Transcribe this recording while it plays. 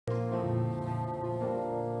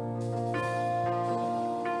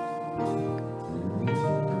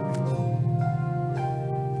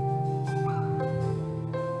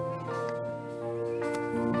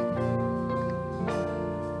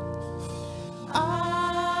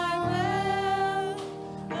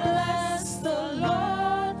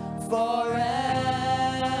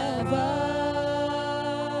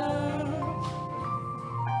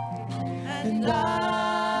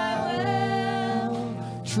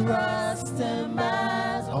trust him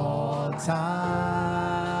at all times.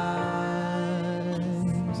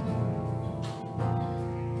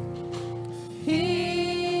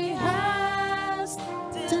 He has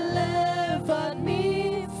delivered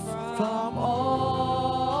me from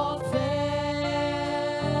all fear,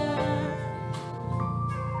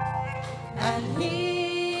 and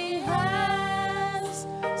he has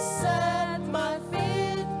set my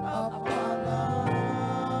feet upon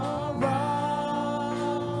a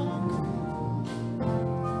rock,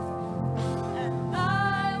 and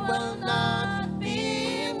I will not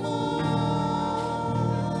be moved.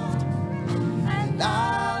 And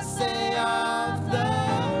I'll say of the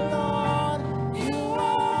Lord, you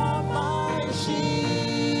are my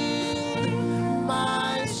shield,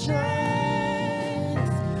 my strength,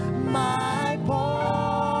 my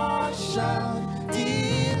portion,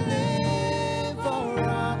 deliverer,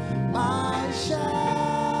 my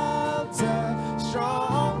shelter,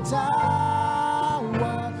 strong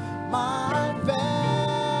tower, my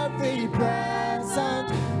very present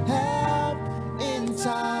help in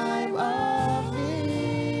time of need.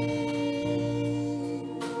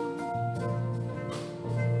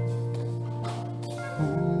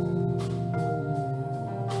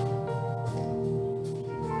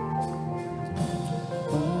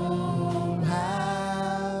 Whom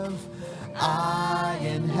have I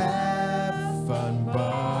in heaven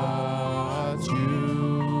but you?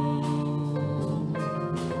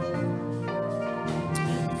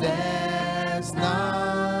 There's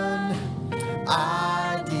none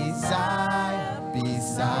I desire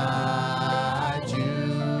beside you.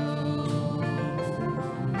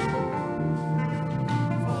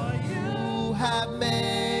 For you have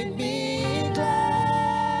made me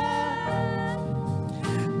glad,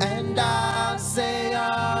 and I'll say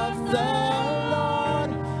of the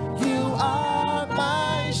Lord, you are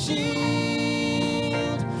my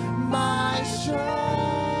shield, my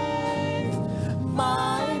strength,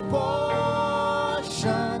 my portion,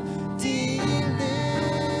 deliverer,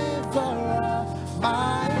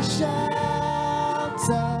 my shelter,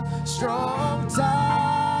 strong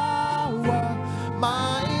tower,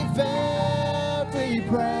 my very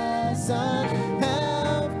present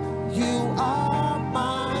help. You are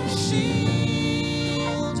my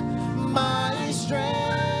shield, my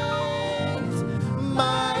strength,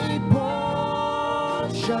 my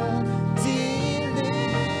portion, deliverer,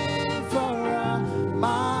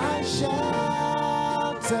 my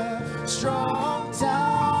shelter, strong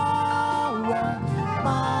tower,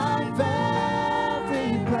 my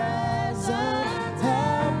very present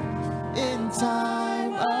help in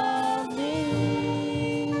time of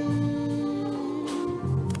need.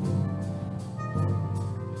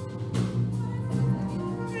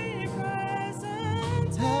 Very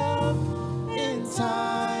present help in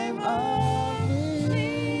time of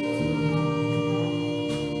need.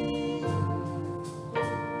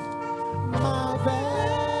 My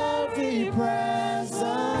very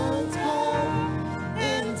present help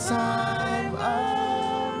in time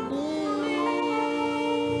of need.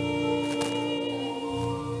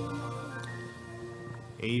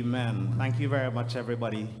 Amen. Thank you very much,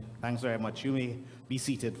 everybody. Thanks very much. You may be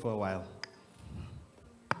seated for a while.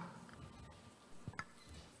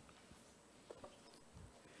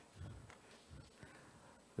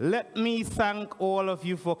 Let me thank all of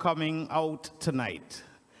you for coming out tonight.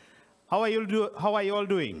 How are you all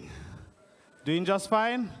doing? Doing just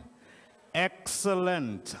fine?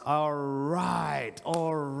 Excellent. All right.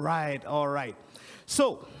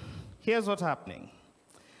 So, here's what's happening.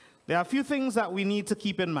 There are a few things that we need to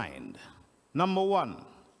keep in mind. Number one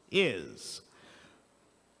is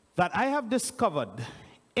that I have discovered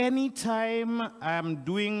anytime I'm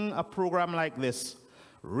doing a program like this,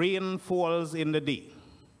 rain falls in the day.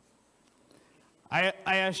 I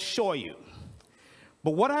assure you.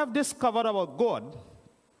 But what I have discovered about God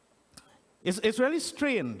is it's really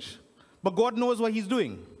strange, but God knows what he's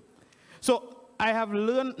doing. So I have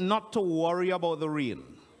learned not to worry about the rain.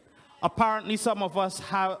 Apparently some of us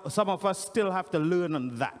still have to learn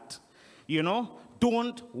on that. You know,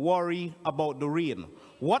 don't worry about the rain.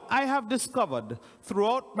 What I have discovered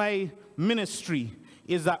throughout my ministry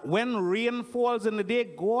is that when rain falls in the day,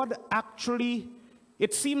 God actually,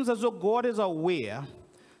 it seems as though God is aware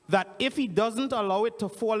that if he doesn't allow it to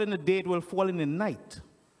fall in the day, it will fall in the night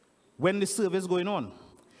when the service is going on.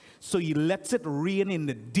 So he lets it rain in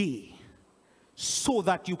the day so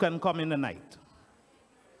that you can come in the night.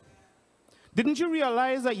 Didn't you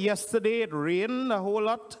realize that yesterday it rained a whole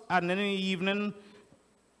lot, and then in the evening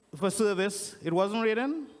for service, it wasn't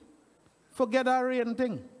raining? Forget that rain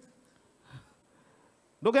thing.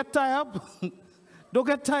 Don't get tired up. Don't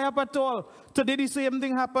get tied up at all. Today the same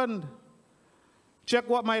thing happened. Check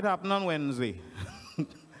what might happen on Wednesday.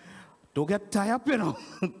 Don't get tied up, you know.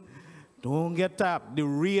 Don't get tied up. The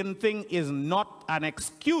rain thing is not an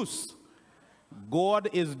excuse. God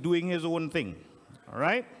is doing his own thing. All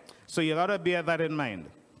right? So you got to bear that in mind.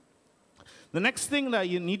 The next thing that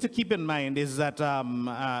you need to keep in mind is that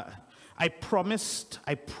I promised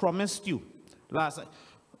you last night.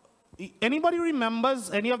 Anybody remembers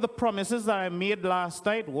any of the promises that I made last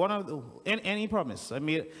night? Any promise I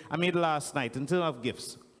made last night in terms of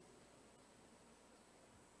gifts?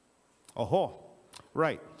 Oh,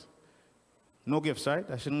 right. No gifts, right?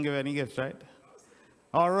 I shouldn't give any gifts, right?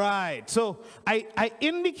 All right. So I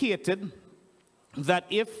indicated that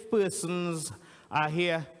if persons are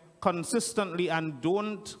here consistently and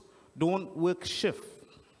don't work shift,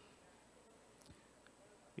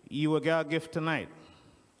 you will get a gift tonight.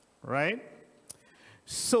 Right?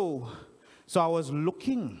 So I was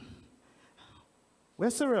looking.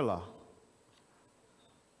 Where's Cyrilla?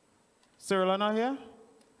 Cyrilla not here?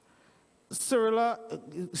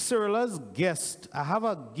 Cyrilla's guest. I have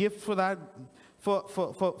a gift for that,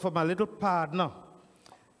 for my little partner.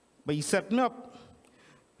 But he set me up.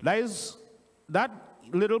 That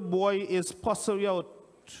little boy is possibly out,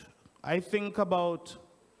 I think about,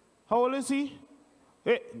 how old is he?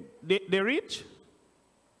 Hey, they reach?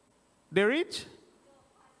 They reach?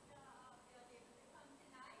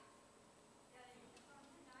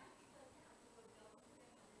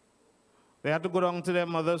 They had to go down to their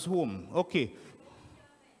mother's home. Okay.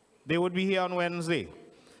 They would be here on Wednesday.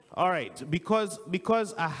 All right.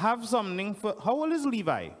 Because I have something for... How old is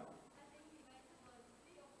Levi?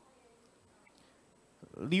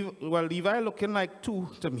 Levi looking like 2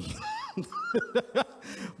 to me.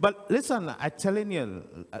 But listen, I'm telling you,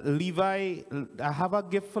 Levi, I have a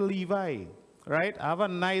gift for Levi, right? I have a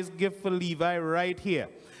nice gift for Levi right here.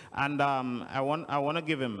 And I want to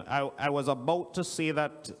give him, I was about to say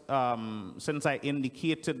that since I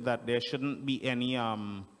indicated that there shouldn't be any,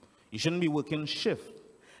 you shouldn't be working shift.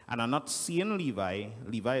 And I'm not seeing Levi.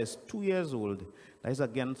 Levi is 2 years old. That is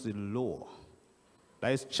against the law.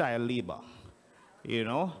 That is child labor, you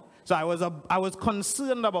know? So I was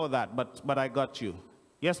concerned about that, but I got you.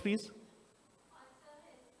 Yes, please.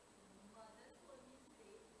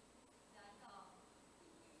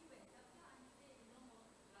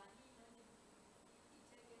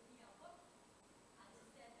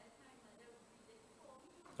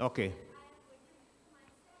 Okay.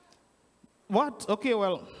 What? Okay,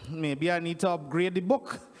 well, maybe I need to upgrade the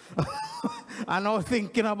book. I'm now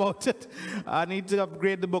thinking about it. I need to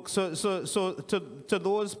upgrade the book. So to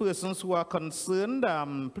those persons who are concerned,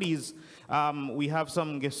 please, we have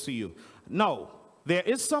some gifts to you. Now, there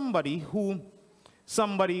is somebody,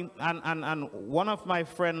 and one of my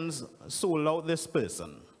friends sold out this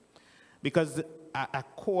person because I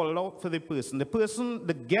called out for the person.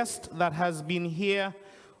 The guest that has been here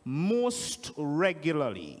most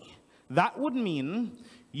regularly. That would mean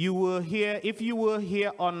you were here, if you were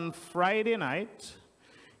here on Friday night,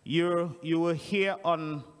 you were here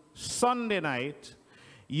on Sunday night,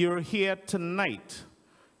 you're here tonight.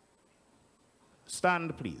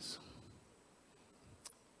 Stand, please.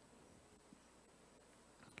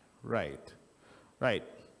 Right.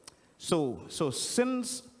 So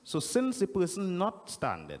since the person not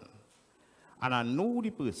standing, and I know who the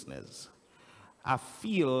person is, I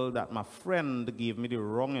feel that my friend gave me the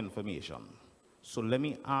wrong information. So let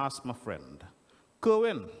me ask my friend,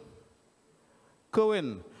 Kerwin,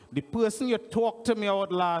 the person you talked to me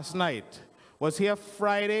about last night was here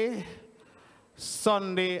Friday,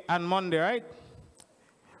 Sunday, and Monday, right?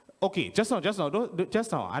 Okay, just now.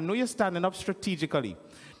 I know you're standing up strategically.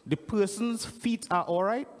 The person's feet are all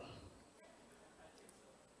right?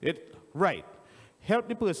 Right. Help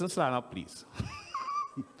the person stand up, please.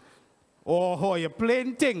 Oh, you're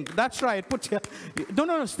playing thing. That's right.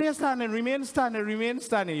 No, stay standing. Remain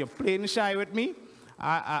standing. You're playing shy with me.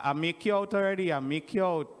 I make you out already. I make you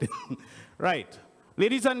out. Right.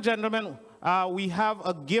 Ladies and gentlemen, we have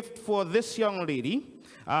a gift for this young lady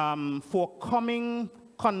for coming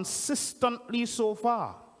consistently so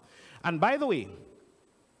far. And by the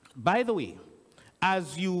way,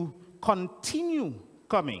 as you continue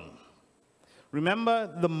coming,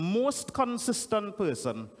 remember the most consistent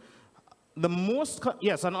person,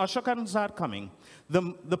 yes, an usher can start coming.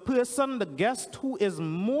 The guest who is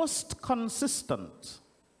most consistent,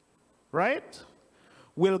 right,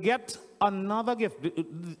 will get another gift.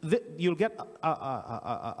 You'll get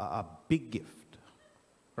a big gift,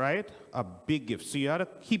 right? A big gift. So you have to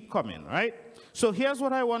keep coming, right? So here's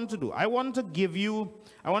what I want to do. I want to give you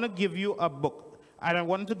a book, and I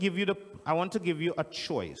want to give you to give you a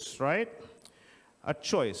choice, right? A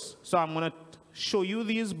choice. So I'm going to show you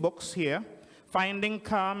these books here. Finding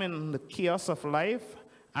Calm in the Chaos of Life.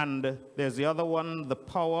 And there's the other one, The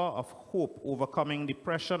Power of Hope, Overcoming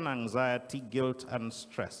Depression, Anxiety, Guilt, and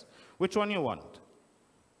Stress. Which one you want?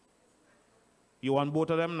 You want both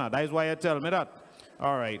of them now? That is why you tell me that.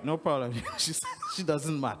 All right, no problem. She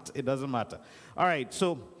doesn't matter. It doesn't matter. All right,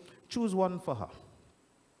 so choose one for her.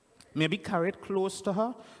 Maybe carry it close to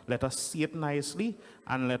her. Let her see it nicely.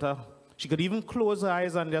 And let her, she could even close her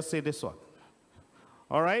eyes and just say this one.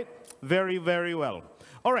 All right? Very, very well.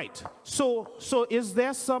 All right, so is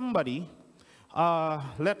there somebody,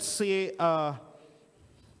 let's say a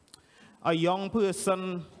young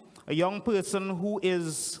person who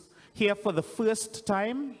is here for the first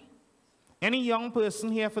time? Any young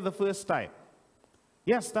person here for the first time?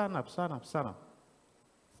 Yes, stand up, stand up, stand up.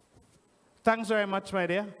 Thanks very much, my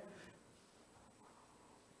dear.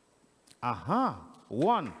 Aha,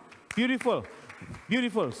 one. Beautiful,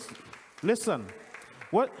 beautiful. Listen,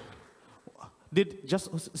 what?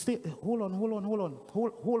 Just stay, hold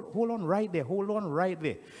on right there.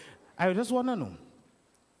 I just want to know,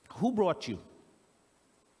 who brought you?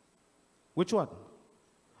 Which one?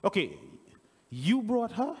 Okay, you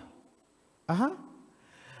brought her?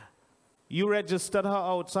 You registered her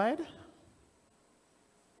outside?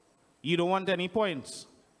 You don't want any points?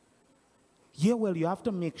 Yeah, well, you have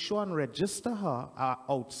to make sure and register her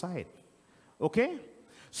outside. Okay?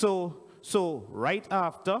 So right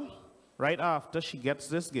after she gets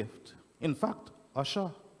this gift, in fact,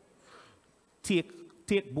 usher,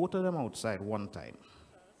 take both of them outside one time.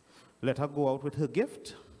 Let her go out with her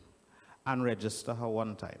gift and register her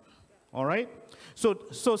one time. All right? So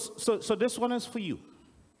this one is for you.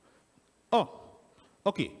 Oh,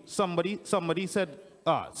 okay. Somebody said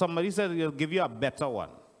they'll give you a better one.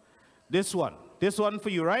 This one for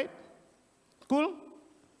you, right? Cool?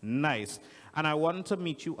 Nice. And I want to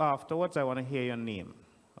meet you afterwards. I want to hear your name.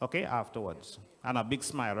 Okay, afterwards. And a big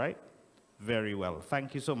smile, right? Very well.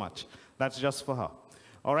 Thank you so much. That's just for her.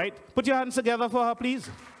 All right? Put your hands together for her, please.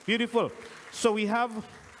 Beautiful. So we have...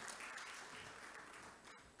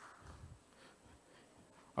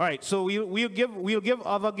 All right, so we'll give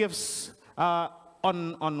other gifts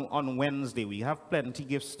on Wednesday. We have plenty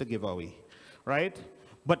gifts to give away, right?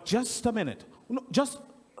 But just a minute. No,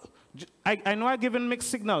 I know I've given mixed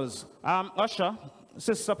signals. Usher,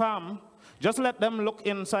 Sister Pam, just let them look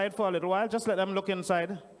inside for a little while. Just let them look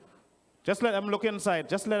inside. Just let them look inside.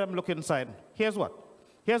 Just let them look inside. Here's what.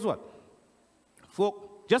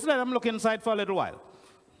 Folk, just let them look inside for a little while.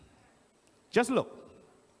 Just look.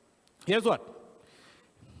 Here's what.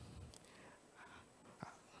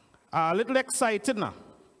 A little excited now.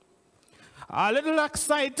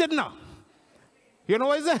 You know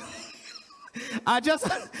what is it? I just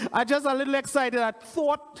a little excited. I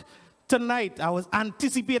thought tonight I was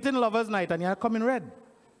anticipating Lovers' Night and you're coming red.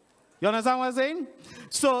 You understand what I'm saying?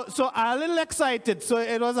 So I'm a little excited. So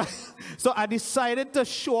it was so I decided to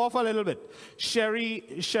show off a little bit. Sherry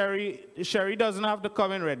doesn't have to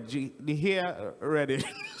come in red. The hair ready.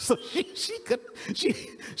 So she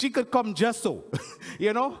could come just so.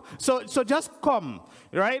 You know? So just come,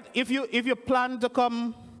 right? If you plan to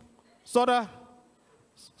come sort of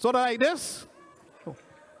like this.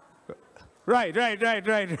 Right.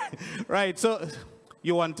 So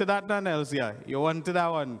you wanted that, none else, yeah. You wanted that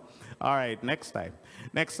one. All right, next time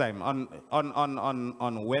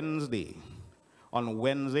on Wednesday. On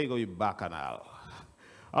Wednesday, go back and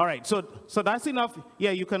all right, so that's enough. Yeah,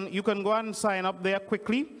 you can go and sign up there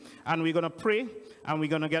quickly, and we're gonna pray, and we're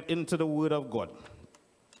gonna get into the Word of God.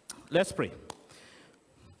 Let's pray.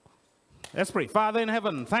 Father in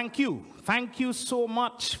heaven, thank you so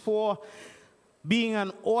much for being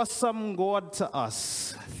an awesome God to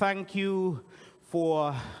us. Thank you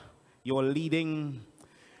for your leading.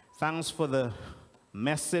 Thanks for the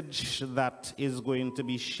message that is going to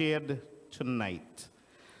be shared tonight.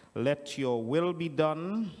 Let your will be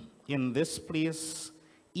done in this place,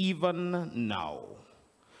 even now.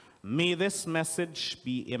 May this message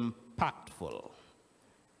be impactful.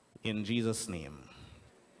 In Jesus' name,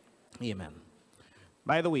 amen.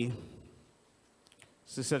 By the way,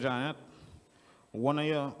 Sister Janet, one of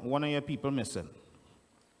your people missing.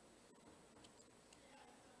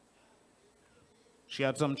 She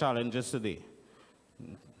had some challenges today.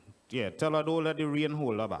 Yeah, tell her don't let the rain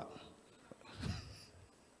hold her back.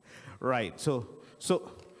 Right, so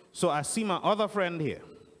I see my other friend here,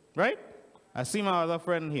 right? I see my other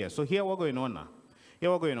friend here. So here what's going on now.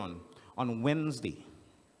 On Wednesday,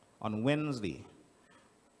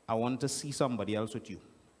 I want to see somebody else with you.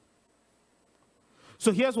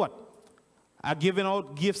 So here's what. are giving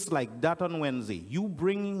out gifts like that on Wednesday. You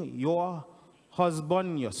bring your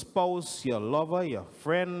husband, your spouse, your lover, your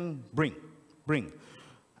friend, bring.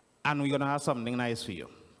 And we're going to have something nice for you.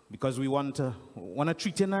 Because we want to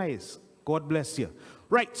treat you nice. God bless you.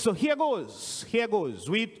 Right, so here goes.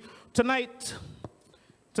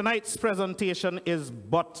 Tonight's presentation is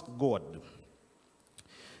But God.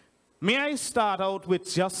 May I start out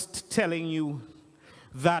with just telling you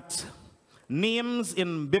that names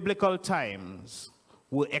in biblical times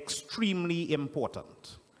were extremely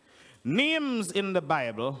important. Names in the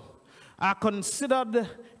Bible are considered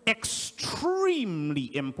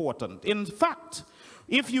extremely important. In fact,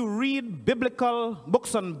 if you read biblical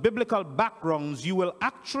books on biblical backgrounds, you will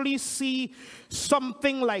actually see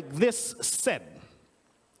something like this said.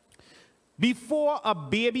 Before a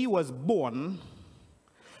baby was born,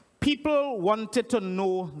 people wanted to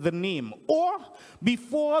know the name. Or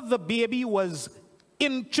before the baby was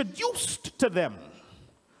introduced to them,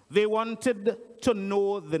 they wanted to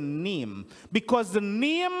know the name. Because the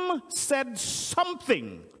name said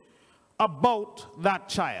something about that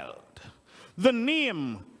child. The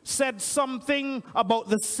name said something about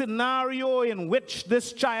the scenario in which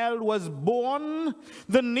this child was born.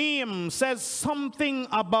 The name says something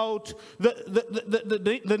about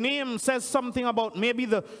the name says something about maybe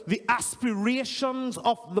the aspirations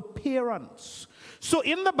of the parents. So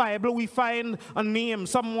in the Bible we find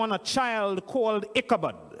a child called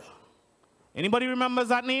Ichabod. Anybody remembers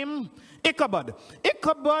that name? Ichabod.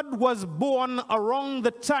 Ichabod was born around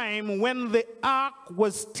the time when the ark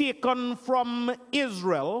was taken from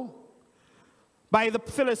Israel by the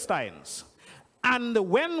Philistines. And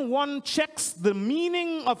when one checks the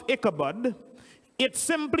meaning of Ichabod, it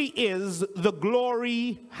simply is the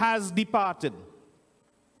glory has departed.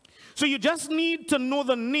 So you just need to know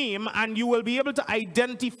the name and you will be able to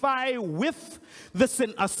identify with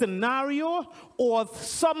a scenario or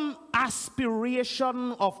some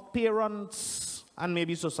aspiration of parents and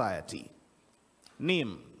maybe society.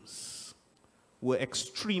 Names were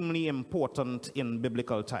extremely important in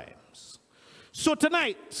biblical times. So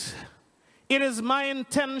tonight, it is my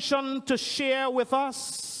intention to share with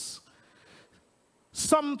us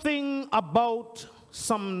something about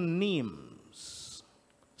some names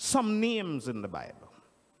in the Bible.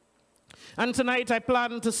 And tonight I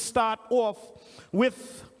plan to start off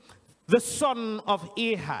with the son of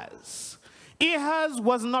Ahaz. Ahaz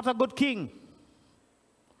was not a good king.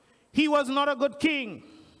 He was not a good king.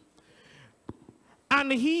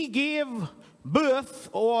 And he gave birth,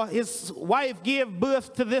 or his wife gave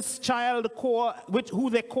birth to this child who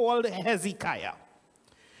they called Hezekiah.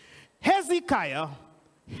 Hezekiah,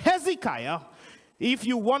 if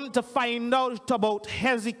you want to find out about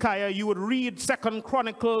Hezekiah, you would read 2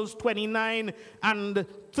 Chronicles 29 and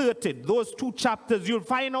 30. Those two chapters, you'll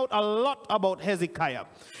find out a lot about Hezekiah.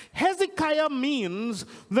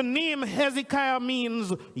 The name Hezekiah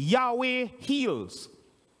means Yahweh heals.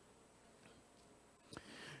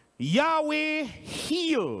 Yahweh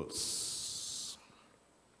heals.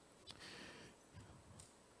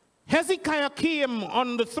 Hezekiah came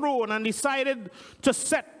on the throne and decided to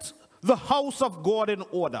set the house of God in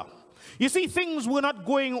order. You see, things were not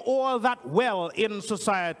going all that well in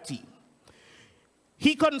society.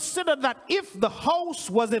 He considered that if the house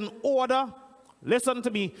was in order, listen to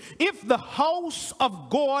me, if the house of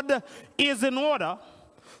God is in order,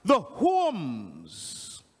 the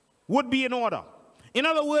homes would be in order. In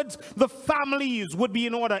other words, the families would be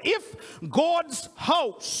in order. If God's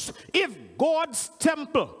house, if God's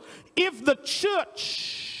temple, if the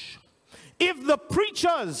church, if the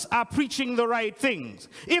preachers are preaching the right things,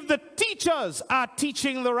 if the teachers are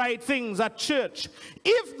teaching the right things at church,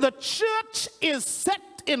 if the church is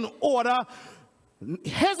set in order,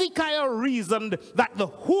 Hezekiah reasoned that the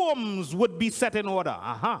homes would be set in order.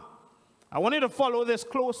 I want you to follow this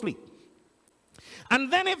closely.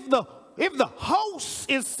 And then if the house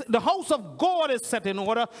of God is set in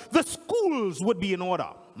order, the schools would be in order.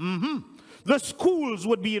 The schools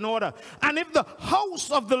would be in order. And if the house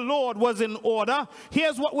of the Lord was in order,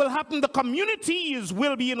 here's what will happen. The communities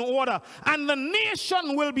will be in order. And the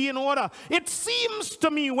nation will be in order. It seems to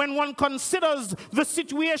me, when one considers the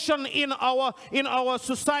situation in our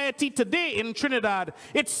society today in Trinidad,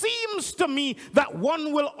 it seems to me that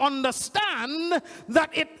one will understand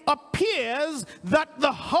that it appears that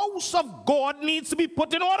the house of God needs to be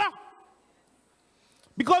put in order.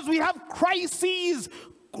 Because we have crises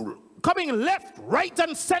coming left, right,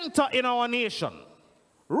 and center in our nation.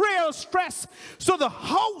 Real stress. So the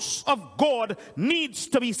house of God needs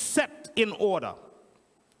to be set in order.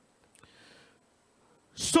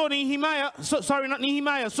 So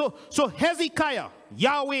Hezekiah,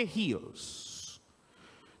 Yahweh heals.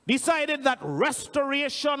 decided that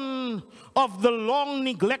restoration of the long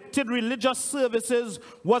neglected religious services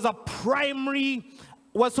was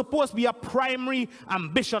supposed to be a primary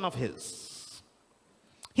ambition of his.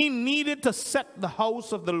 He needed to set the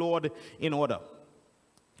house of the Lord in order.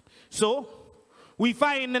 So we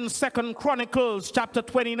find in 2 Chronicles chapter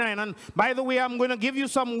 29, and by the way, I'm going to give you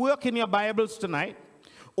some work in your Bibles tonight.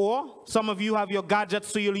 Or some of you have your gadgets,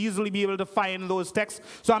 so you'll easily be able to find those texts.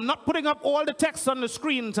 So I'm not putting up all the texts on the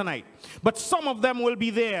screen tonight, but some of them will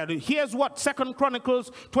be there. Here's what 2 Chronicles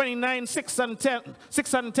 29, 6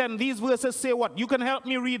 and 10. These verses say what? You can help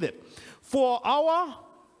me read it. For our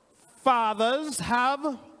fathers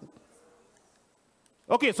have...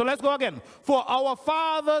 Okay, so let's go again. For our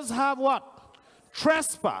fathers have what?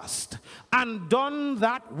 Trespassed and done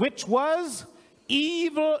that which was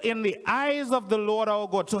evil in the eyes of the Lord our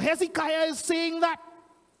God. So Hezekiah is saying that.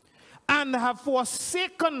 And have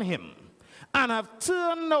forsaken him, and have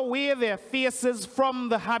turned away their faces from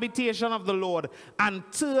the habitation of the Lord, and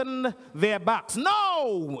turned their backs.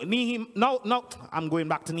 No, I'm going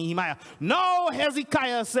back to Nehemiah. Now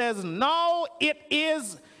Hezekiah says, now it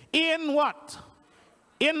is in what?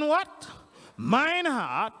 In what? Mine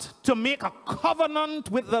heart to make a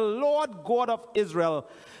covenant with the Lord God of Israel,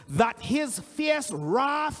 that his fierce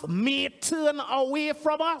wrath may turn away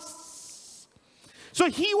from us. So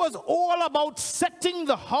he was all about setting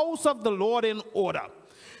the house of the Lord in order.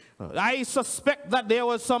 I suspect that there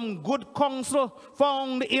was some good counsel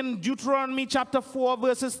found in Deuteronomy chapter 4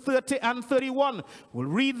 verses 30 and 31. We'll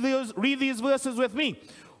read these verses with me.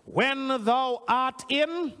 When thou art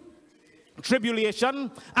in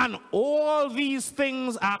tribulation, and all these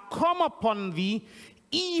things are come upon thee,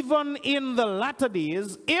 even in the latter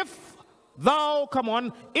days, if thou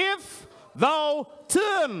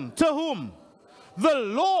turn to whom? The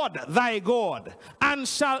Lord thy God, and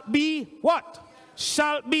shalt be what?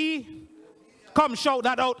 Shalt be, come shout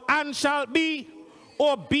that out, and shalt be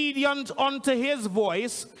obedient unto his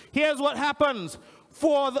voice. Here's what happens.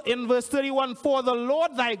 In verse 31, for the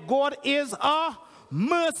Lord thy God is a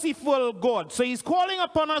merciful God. So he's calling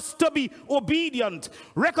upon us to be obedient,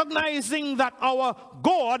 recognizing that our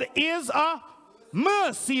God is a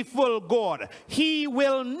merciful God. He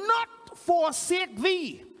will not forsake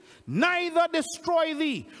thee, neither destroy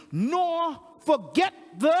thee, nor forget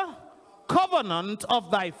the covenant of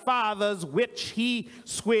thy fathers which he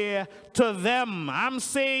sware to them. I'm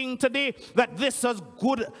saying today that this is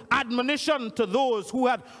good admonition to those who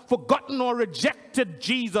had forgotten or rejected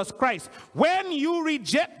Jesus Christ. When you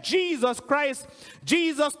reject Jesus Christ,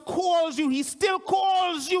 Jesus calls you, he still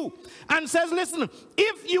calls you and says, listen,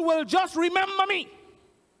 if you will just remember me,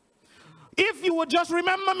 if you will just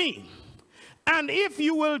remember me, and if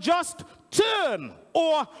you will just turn,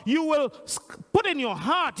 or you will put in your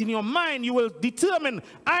heart, in your mind, you will determine,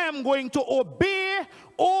 I am going to obey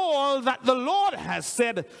all that the Lord has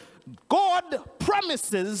said. God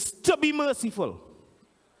promises to be merciful.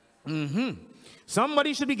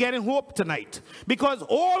 Somebody should be getting hope tonight, because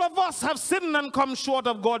all of us have sinned and come short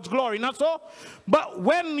of God's glory, not so? But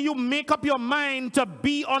when you make up your mind to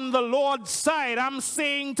be on the Lord's side, I'm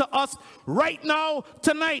saying to us right now,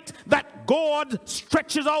 tonight, that God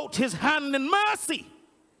stretches out his hand in mercy,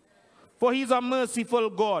 for he's a merciful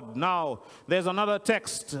God. Now, there's another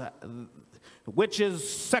text, which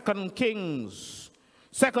is 2 Kings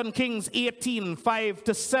 18, 5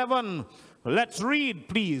 to 7. Let's read,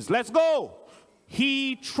 please. Let's go.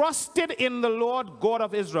 He trusted in the Lord God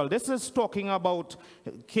of Israel. This is talking about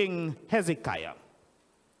King Hezekiah.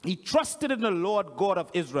 He trusted in the Lord God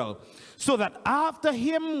of Israel, so that after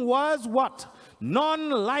him was what? None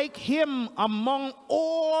like him among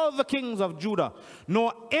all the kings of Judah,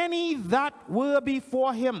 nor any that were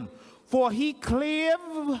before him. For he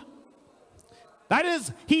clave, that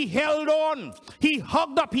is, he held on, he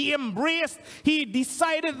hugged up, he embraced, he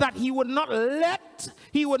decided that he would not let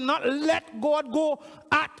God go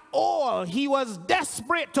at all. He was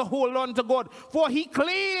desperate to hold on to God, for he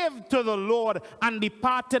clave to the Lord and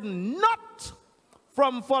departed not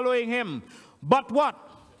from following him. But what?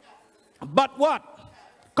 But what?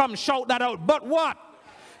 Come shout that out. But what?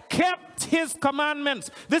 Kept his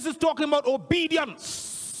commandments. This is talking about obedience.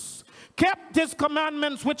 Kept his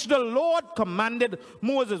commandments which the Lord commanded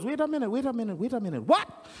Moses. Wait a minute.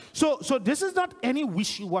 What? So this is not any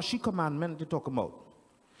wishy-washy commandment you're talking about.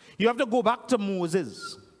 You have to go back to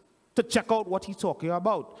Moses to check out what he's talking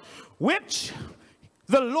about, which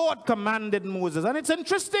the Lord commanded Moses. And it's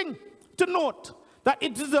interesting to note that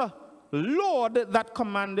it is the Lord that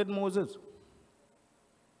commanded Moses.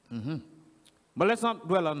 But let's not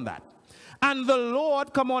dwell on that. And the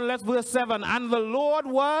Lord, come on, let's verse 7. And the Lord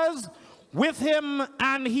was with him,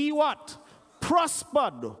 and he what?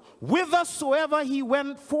 Prospered whithersoever he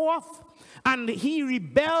went forth. And he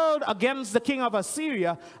rebelled against the king of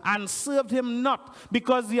Assyria and served him not,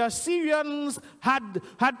 because the Assyrians had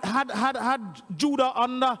Judah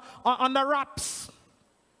under wraps,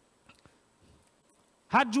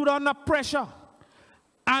 had Judah under pressure.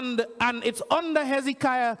 And it's under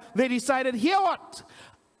Hezekiah they decided, here what?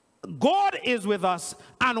 God is with us,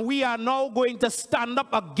 and we are now going to stand up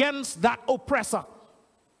against that oppressor.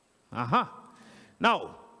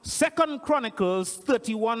 Now, 2 Chronicles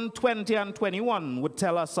 31, 20 and 21 would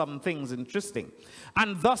tell us some things interesting.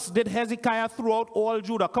 And thus did Hezekiah throughout all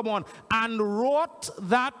Judah, come on, and wrought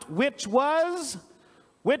that which was,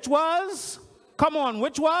 come on,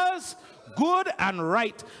 which was good and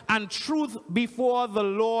right and truth before the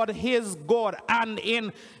Lord his God, and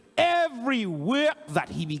in every work that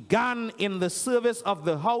he began in the service of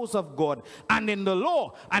the house of God, and in the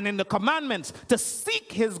law and in the commandments to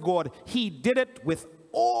seek his God, he did it with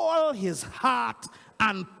all his heart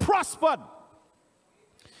and prospered.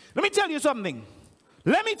 Let me tell you something.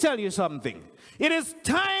 It is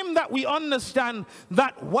time that we understand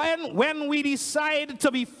that when we decide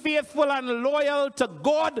to be faithful and loyal to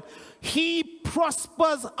God, he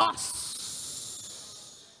prospers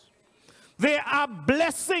us. There are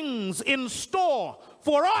blessings in store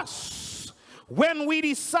for us when we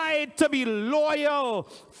decide to be loyal,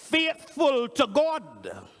 faithful to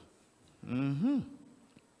God.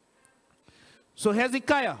 So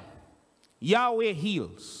Hezekiah, Yahweh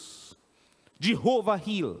heals, Jehovah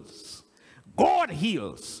heals, God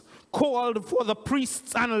heals, called for the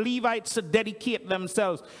priests and Levites to dedicate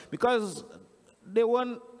themselves because they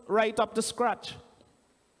weren't right up to scratch.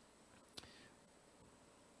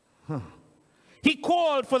 He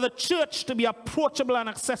called for the church to be approachable and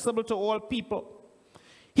accessible to all people.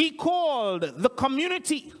 He called the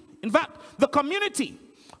community. In fact, the community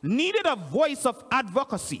needed a voice of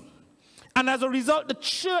advocacy. And as a result, the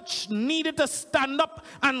church needed to stand up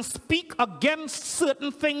and speak against certain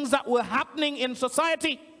things that were happening in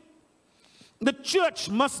society. The church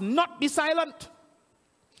must not be silent.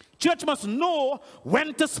 Church must know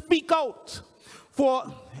when to speak out. For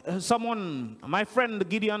someone, my friend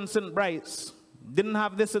Gideon St. Bryce, didn't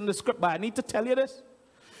have this in the script, but I need to tell you this.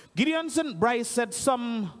 Gideon St. Bryce said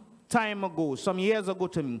some time ago, some years ago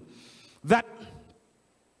to me, that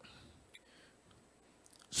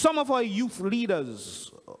some of our youth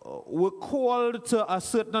leaders were called to a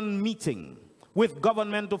certain meeting with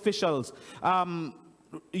government officials,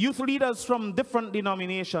 youth leaders from different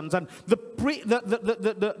denominations, and the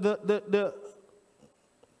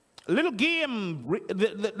little game,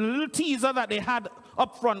 the little teaser that they had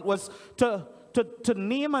up front was to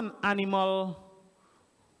name an animal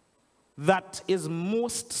that is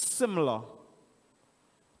most similar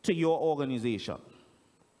to your organization.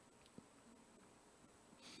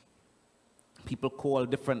 People call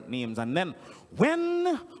different names, and then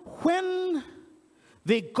when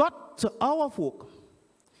they got to our folk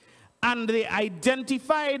and they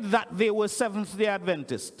identified that they were Seventh-day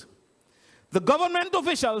Adventist, the government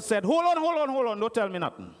official said, hold on, don't tell me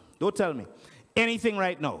nothing. Don't tell me anything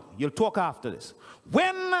right now. You'll talk after this.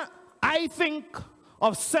 When I think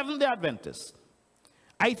of Seventh-day Adventists,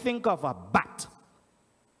 I think of a bat.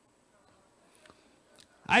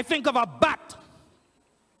 I think of a bat.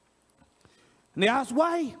 And they ask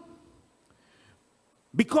why?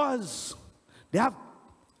 Because they have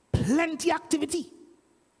plenty activity,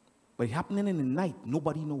 but it's happening in the night.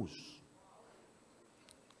 Nobody knows.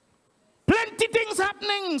 Plenty things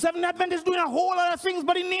happening. Seventh-day Adventists doing a whole lot of things,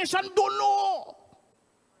 but the nation don't know.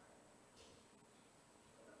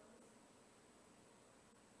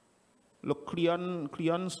 Look,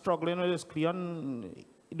 Cleon struggling with this. Cleon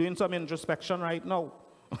doing some introspection right now.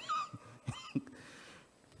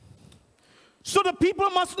 So the people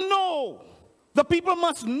must know. The people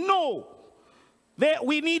must know that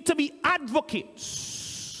we need to be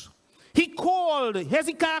advocates.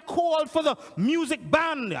 Hezekiah called for the music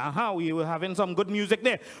band. We were having some good music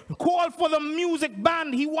there. Called for the music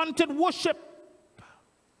band. He wanted worship.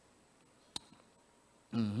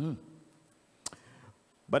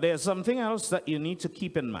 But there's something else that you need to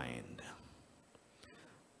keep in mind.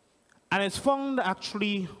 And it's found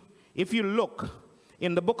actually, if you look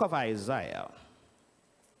in the book of Isaiah.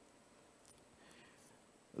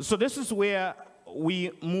 So this is where we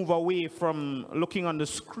move away from looking on the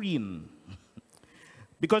screen.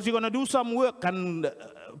 Because you're going to do some work, and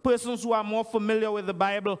persons who are more familiar with the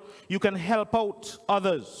Bible, you can help out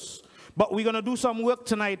others. But we're going to do some work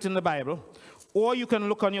tonight in the Bible. Or you can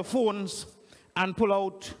look on your phones and pull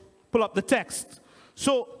up the text.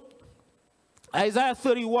 So Isaiah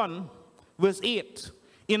 31, verse 8.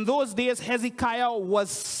 In those days, Hezekiah was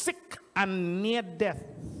sick and near death.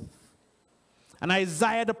 And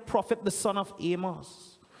Isaiah the prophet, the son of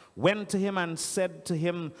Amos, went to him and said to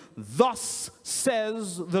him, thus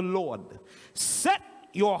says the Lord, set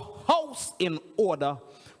your house in order,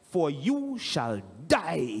 for you shall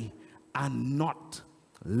die and not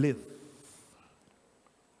live.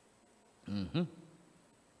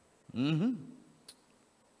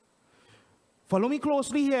 Follow me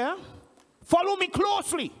closely here. Follow me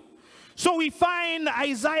closely. So we find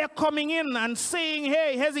Isaiah coming in and saying,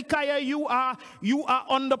 hey, Hezekiah, you are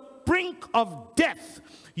on the brink of death.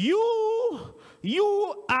 You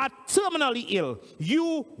are terminally ill.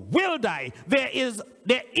 You will die. There is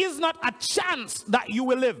not a chance that you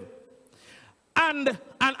will live. And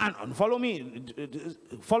follow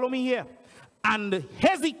me here. And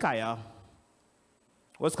Hezekiah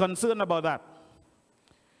was concerned about that.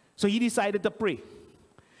 So he decided to pray.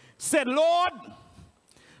 Said, Lord,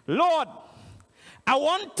 I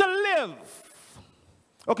want to live.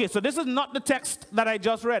 Okay, so this is not the text that I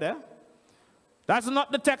just read, eh? That's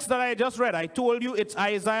not the text that I just read. I told you it's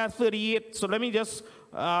Isaiah 38. So let me just...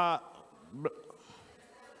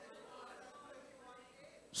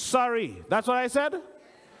 sorry, that's what I said?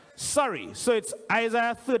 Sorry. So it's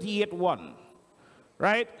Isaiah 38:1.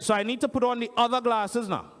 Right? So I need to put on the other glasses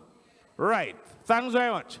now. Right. Thanks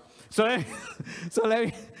very much. So let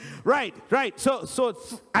me right. So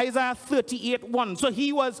Isaiah 38:1. So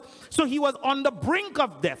he was on the brink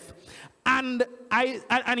of death. And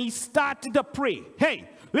he started to pray. Hey,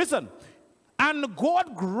 listen. And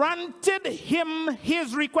God granted him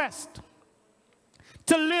his request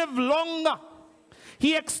to live longer.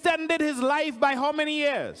 He extended his life by how many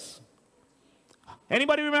years?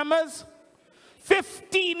 Anybody remembers?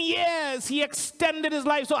 15 years he extended his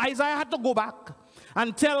life. So Isaiah had to go back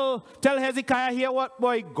and tell Hezekiah here what,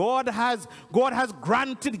 boy, God has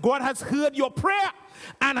heard your prayer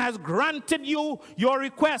and has granted you your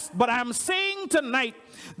request. But I'm saying tonight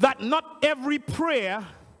that not every prayer,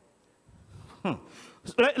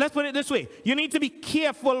 let's put it this way, you need to be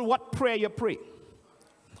careful what prayer you pray.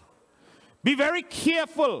 Be very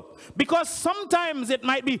careful, because sometimes it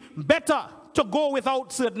might be better to go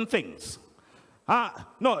without certain things.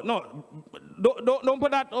 No, don't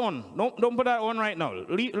put that on. Don't put that on right now.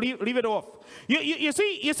 Leave it off. You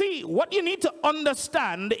see, what you need to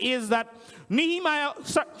understand is that Nehemiah,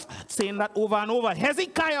 saying that over and over,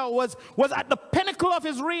 Hezekiah was at the pinnacle of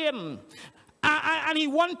his reign, and he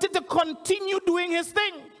wanted to continue doing his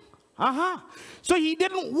thing. So he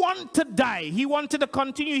didn't want to die. He wanted to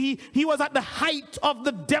continue. He was at the height of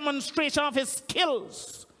the demonstration of his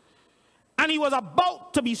skills, and he was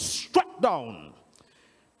about to be struck down.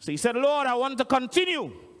 So he said, Lord, I want to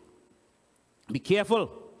continue. Be careful.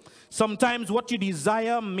 Sometimes what you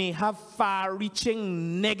desire may have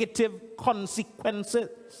far-reaching negative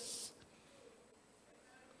consequences.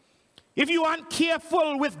 If you aren't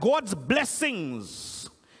careful with God's blessings,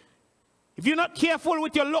 if you're not careful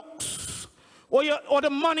with your looks or the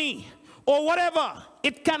money or whatever,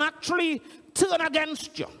 it can actually turn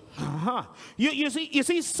against you. You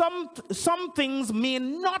see, some things may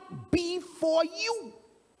not be for you.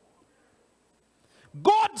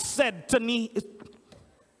 God said to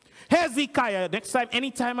Hezekiah, next time,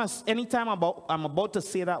 anytime I'm about to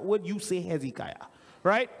say that word, you say Hezekiah,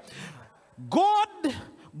 right? God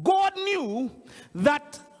knew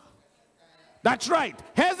that. That's right.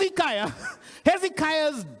 Hezekiah's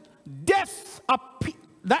death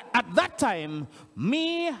at that time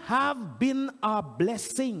may have been a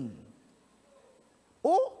blessing.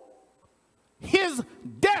 Oh, his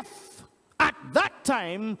death at that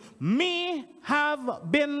time may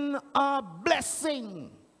have been a blessing.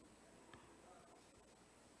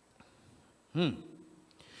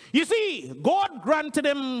 You see, God granted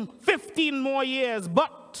him 15 more years,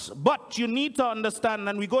 but you need to understand,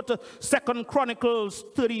 and we go to 2 Chronicles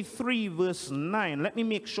 33 verse 9. Let me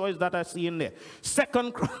make sure that I see in there.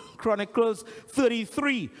 2 Chronicles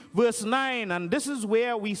 33 verse 9, and this is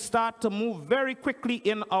where we start to move very quickly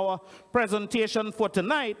in our presentation for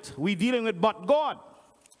tonight. We're dealing with but God.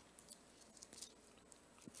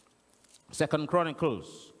 2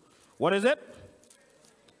 Chronicles. What is it?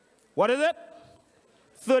 What is it?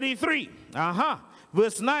 33.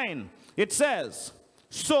 Verse 9. It says,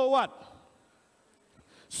 so what?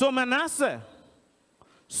 So Manasseh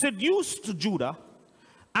seduced Judah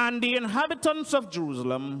and the inhabitants of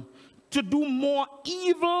Jerusalem to do more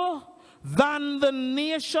evil than the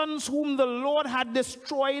nations whom the Lord had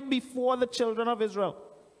destroyed before the children of Israel.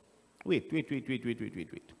 Wait.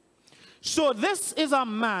 So this is a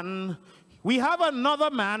man, we have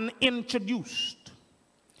another man introduced.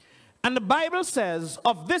 And the Bible says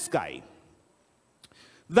of this guy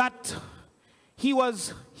that he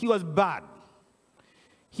was bad.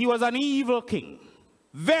 He was an evil king,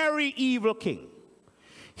 very evil king.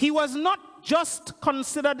 He was not just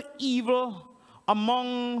considered evil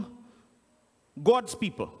among God's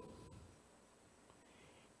people.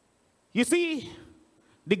 You see,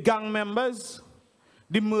 the gang members,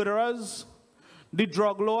 the murderers, the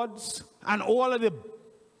drug lords, and all of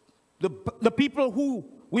the people who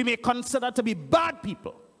we may consider to be bad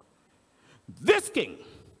people. This king,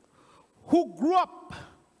 who grew up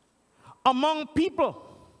among people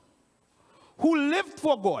who lived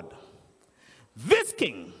for God, this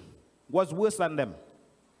king was worse than them.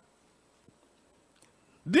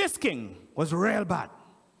 This king was real bad.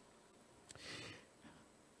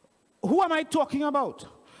 Who am I talking about?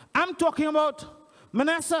 I'm talking about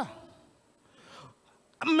Manasseh.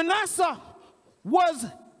 Manasseh was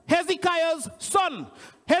Hezekiah's son.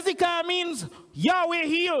 Hezekiah means Yahweh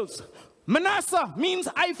heals. Manasseh means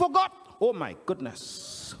I forgot. Oh my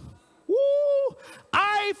goodness. Woo!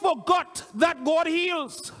 I forgot that God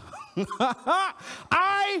heals.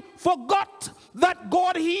 I forgot that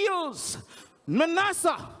God heals.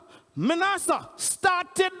 Manasseh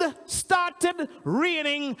started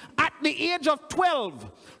reigning at the age of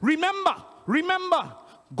 12. Remember,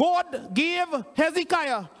 God gave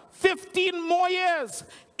Hezekiah 15 more years.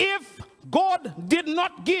 If God did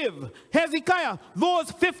not give Hezekiah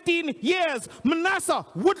those 15 years, Manasseh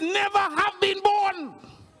would never have been born.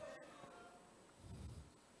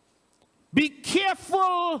 Be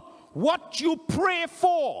careful what you pray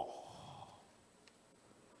for.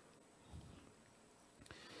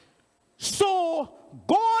 So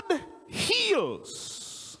God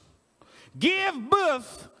heals, gave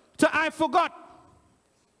birth to I forgot.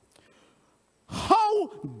 How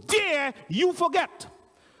dare you forget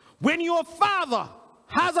when your father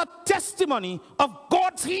has a testimony of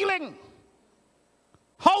God's healing?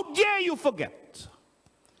 How dare you forget?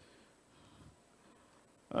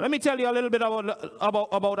 Let me tell you a little bit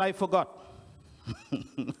about I forgot.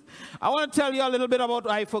 I want to tell you a little bit about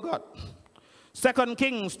I forgot. 2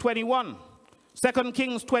 Kings 21. 2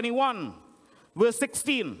 Kings 21, verse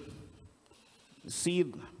 16. See,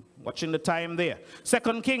 watching the time there.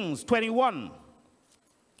 2 Kings 21,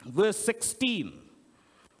 verse 16.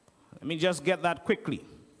 Let me just get that quickly.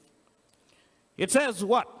 It says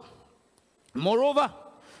what? Moreover,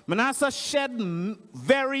 Manasseh shed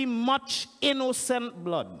very much innocent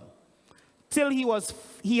blood, till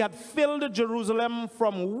he had filled Jerusalem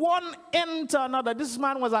from one end to another. This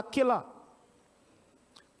man was a killer.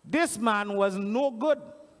 This man was no good.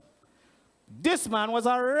 This man was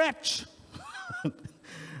a wretch.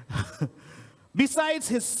 Besides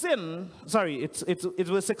his sin, sorry, it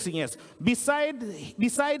was 16 years.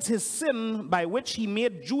 Besides his sin by which he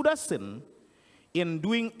made Judah sin in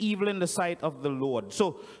doing evil in the sight of the Lord.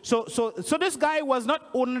 So this guy was not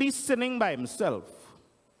only sinning by himself.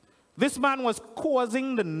 This man was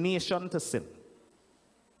causing the nation to sin.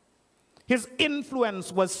 His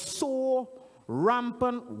influence was so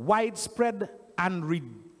rampant, widespread, and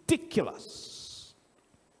ridiculous.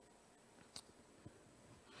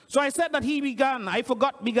 So I said that he began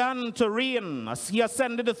to reign as he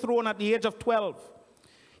ascended the throne at the age of 12.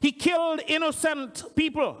 He killed innocent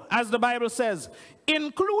people, as the Bible says,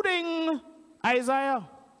 including Isaiah,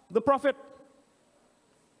 the prophet.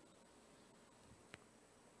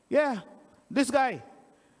 Yeah, this guy.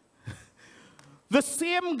 The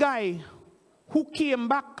same guy who came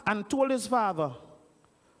back and told his father,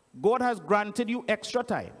 God has granted you extra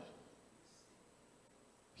time.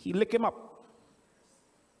 He licked him up.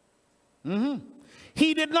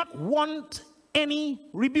 He did not want any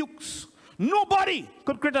rebukes. Nobody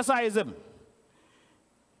could criticize him.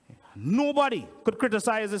 Nobody could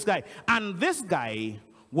criticize this guy. And this guy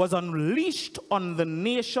was unleashed on the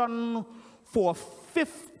nation for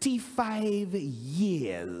 55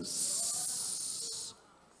 years.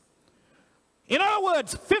 In other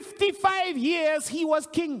words, 55 years he was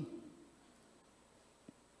king.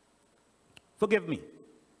 Forgive me.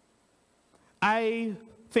 I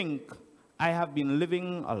think I have been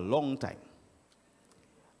living a long time.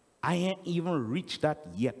 I ain't even reached that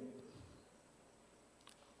yet.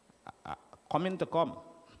 Coming to come.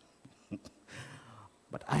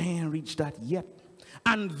 But I ain't reached that yet.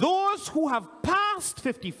 And those who have passed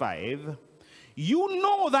 55, you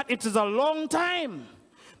know that it is a long time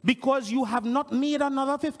because you have not made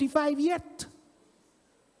another 55 yet.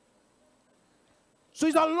 So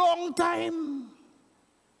it's a long time.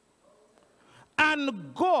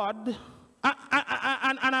 And God,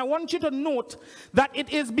 and I want you to note that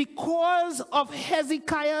it is because of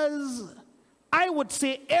Hezekiah's I would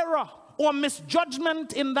say, error or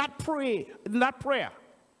misjudgment in that prayer.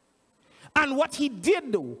 And what he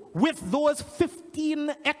did with those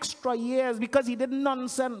 15 extra years, because he did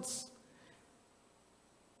nonsense.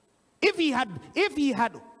 If he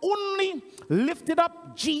had only lifted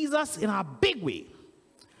up Jesus in a big way,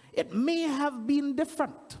 it may have been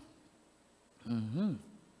different.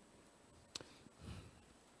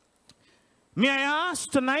 May I ask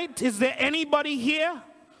tonight, is there anybody here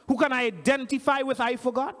who can identify with I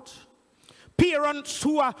forgot? Parents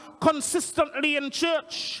who are consistently in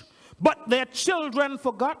church, but their children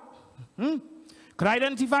forgot? Could I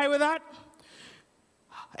identify with that?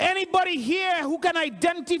 Anybody here who can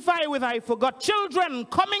identify with I forgot? Children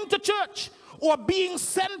coming to church or being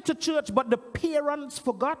sent to church, but the parents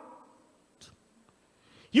forgot.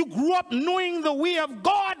 You grew up knowing the way of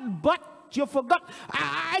God, but you forgot.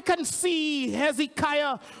 I can see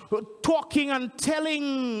Hezekiah talking and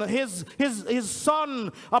telling his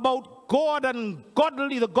son about God and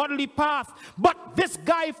the godly path. But this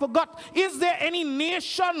guy forgot. Is there any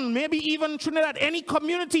nation, maybe even Trinidad, any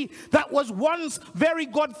community that was once very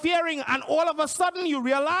God-fearing, and all of a sudden you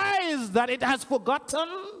realize that it has forgotten?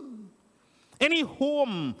 Any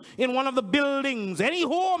home in one of the buildings,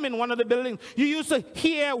 you used to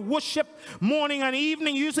hear worship morning and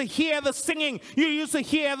evening. You used to hear the singing. You used to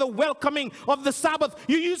hear the welcoming of the Sabbath.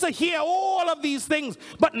 You used to hear all of these things.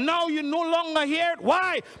 But now you no longer hear it.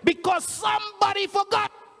 Why? Because somebody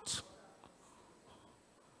forgot.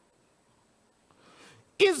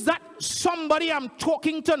 Is that somebody I'm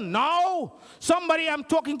talking to now? Somebody I'm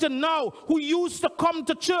talking to now who used to come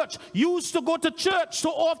to church, used to go to church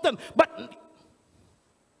so often, but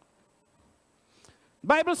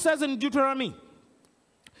Bible says in Deuteronomy,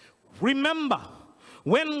 remember,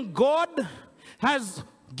 when God has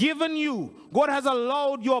given you, God has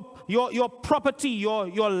allowed your property, your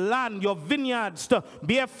land, your vineyards to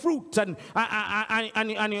bear fruit, and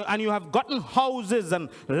you have gotten houses and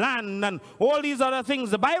land and all these other things.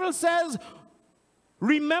 The Bible says,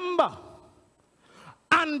 remember,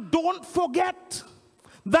 and don't forget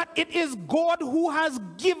that it is God who has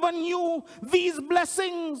given you these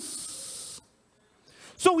blessings.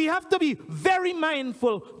 So we have to be very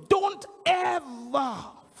mindful. Don't ever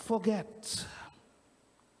forget.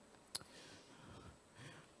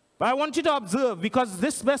 But I want you to observe, because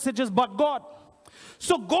this message is about God.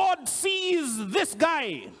 So God sees this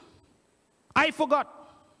guy. I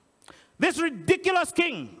forgot. This ridiculous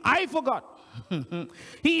king. I forgot.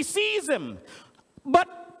 He sees him.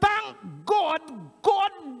 But thank God,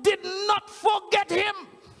 God did not forget him.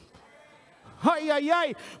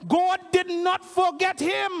 God did not forget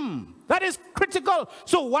him. That is critical.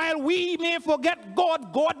 So while we may forget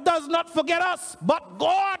God, God does not forget us. But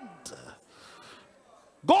God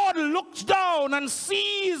looks down and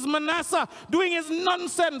sees Manasseh doing his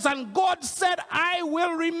nonsense, and God said, I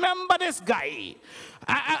will remember this guy.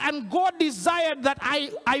 And God desired that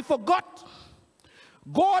I forgot.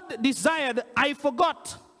 God desired I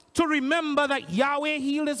forgot to remember that Yahweh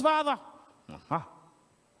healed his father.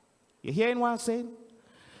 You hearing what I'm saying?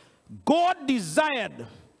 God desired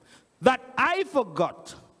that I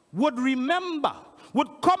forgot would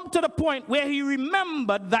come to the point where he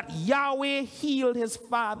remembered that Yahweh healed his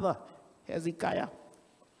father, Hezekiah.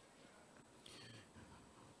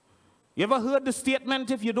 You ever heard the statement,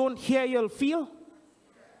 if you don't hear, you'll feel?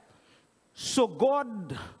 So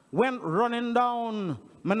God went running down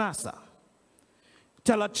Manasseh.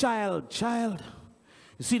 Tell a child,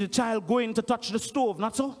 you see the child going to touch the stove,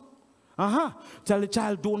 not so? Tell the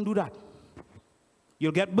child, don't do that.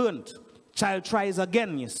 You'll get burnt. Child tries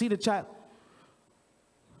again. You see the child.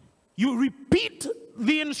 You repeat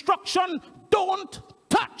the instruction, don't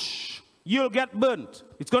touch. You'll get burnt.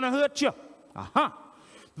 It's going to hurt you.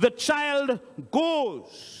 The child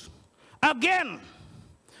goes again.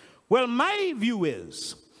 Well, my view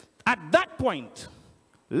is, at that point,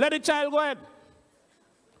 let the child go ahead.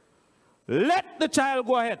 Let the child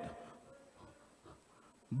go ahead.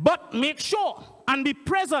 But make sure and be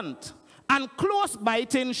present and close by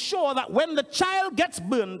to ensure that when the child gets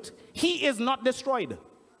burnt, he is not destroyed.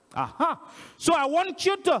 So I want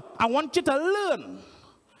you to learn.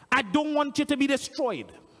 I don't want you to be destroyed.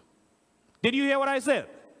 Did you hear what I said?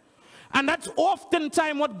 And that's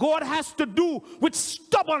oftentimes what God has to do with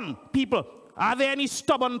stubborn people. Are there any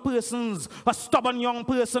stubborn persons? A stubborn young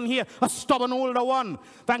person here? A stubborn older one?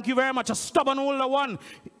 Thank you very much. A stubborn older one.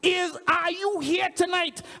 Are you here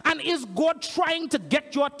tonight? And is God trying to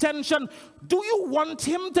get your attention? Do you want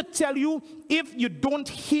him to tell you, if you don't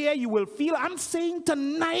hear, you will feel? I'm saying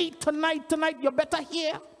tonight, you better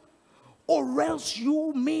hear, or else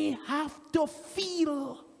you may have to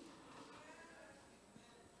feel.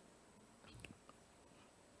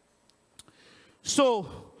 So,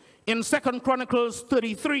 in 2 Chronicles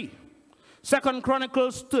 33, 2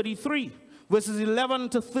 Chronicles 33, verses 11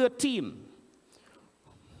 to 13,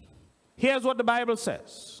 here's what the Bible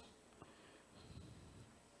says.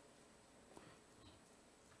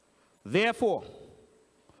 Therefore,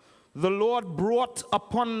 the Lord brought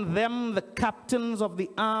upon them the captains of the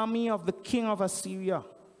army of the king of Assyria,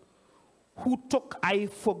 who took, I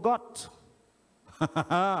forgot,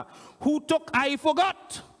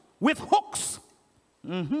 with hooks.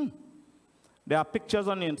 There are pictures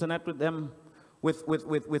on the internet with them with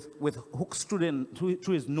hooks through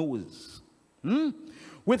his nose.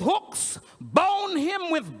 With hooks, bound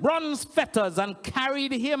him with bronze fetters and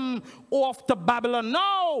carried him off to Babylon.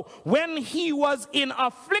 Now, when he was in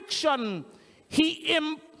affliction, he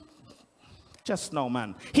implored,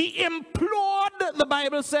 the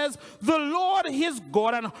Bible says, the Lord his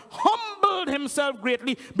God, and humbled himself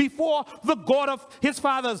greatly before the God of his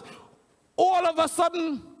fathers. All of a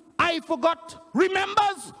sudden, I forgot,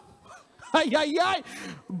 remembers.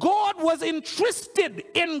 God was interested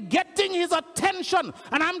in getting his attention.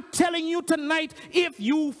 And I'm telling you tonight, if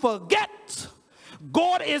you forget,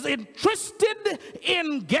 God is interested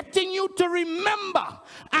in getting you to remember.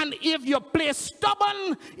 And if you play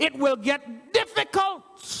stubborn, it will get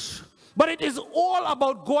difficult. But it is all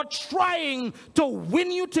about God trying to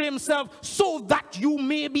win you to himself so that you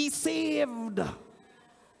may be saved.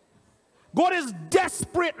 God is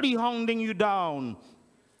desperately hounding you down.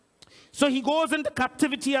 So he goes into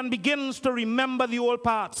captivity and begins to remember the old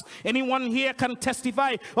parts. Anyone here can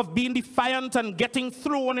testify of being defiant and getting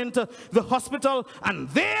thrown into the hospital, and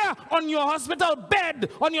there on your hospital bed,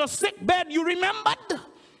 on your sick bed, you remembered.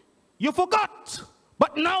 You forgot.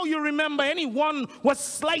 But now you remember. Anyone was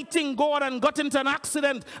slighting God and got into an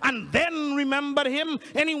accident and then remembered him.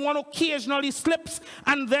 Anyone occasionally slips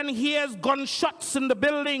and then hears gunshots in the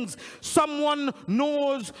buildings. Someone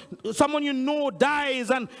you know dies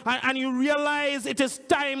and you realize it is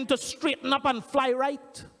time to straighten up and fly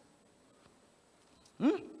right.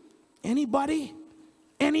 Anybody?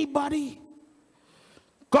 Anybody?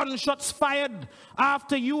 Gunshots fired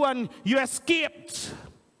after you and you escaped.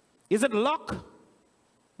 Is it luck?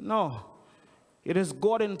 No, it is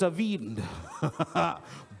God intervened.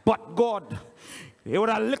 But God, he would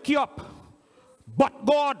have licked you up. But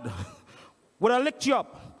God would have licked you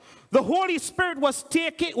up. The Holy Spirit was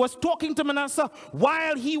talking to Manasseh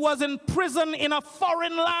while he was in prison in a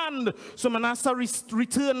foreign land. So Manasseh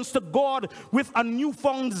returns to God with a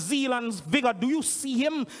newfound zeal and vigor. Do you see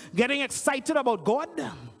him getting excited about God?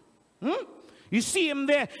 You see him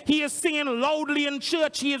there. He is singing loudly in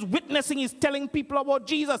church. He is witnessing. He's telling people about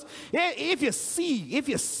Jesus. If you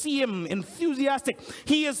see him enthusiastic,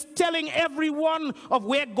 he is telling everyone of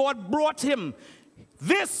where God brought him.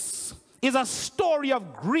 This is a story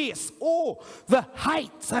of grace. Oh, the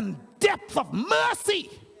heights and depth of mercy.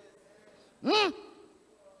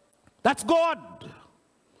 That's God.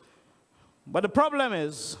 But the problem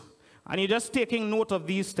is, and you're just taking note of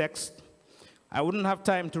these texts, I wouldn't have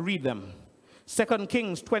time to read them. 2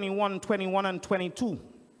 Kings 21, 21, and 22.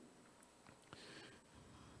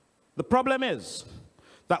 The problem is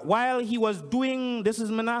that while he was doing, this is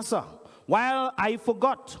Manasseh, while I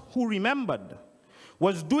forgot, who remembered,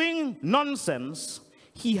 was doing nonsense,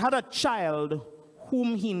 he had a child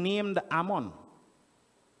whom he named Ammon.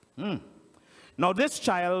 Now this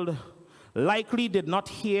child likely did not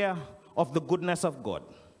hear of the goodness of God.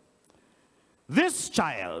 This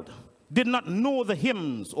child did not know the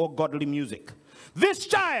hymns or godly music. This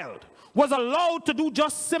child was allowed to do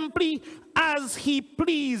just simply as he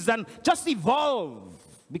pleased and just evolve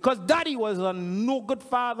because daddy was a no good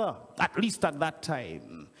father, at least at that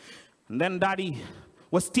time. And then daddy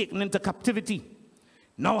was taken into captivity,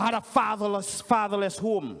 now had a fatherless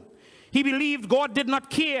home. He believed God did not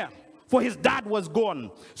care, for his dad was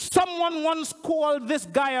gone. Someone once called this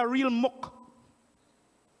guy a real muck.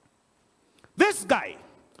 This guy,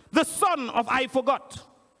 the son of I forgot,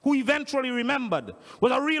 who eventually remembered,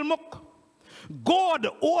 was a real muck. God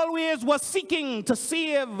always was seeking to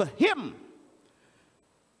save him.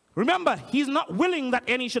 Remember, he's not willing that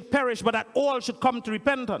any should perish, but that all should come to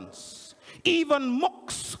repentance. Even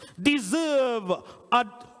mucks deserve a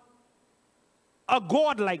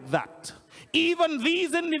God like that. Even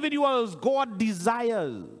these individuals, God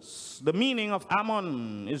desires. The meaning of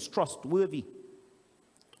Ammon is trustworthy.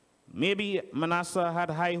 Maybe Manasseh had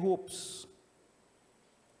high hopes.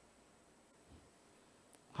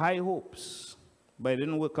 High hopes, but it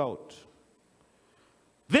didn't work out.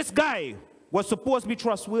 This guy was supposed to be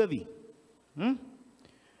trustworthy.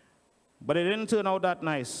 But it didn't turn out that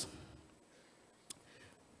nice.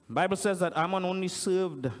 The Bible says that Ammon only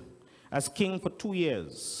served as king for 2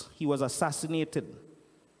 years. He was assassinated.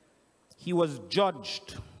 He was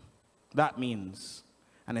judged, that means,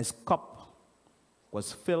 and his cup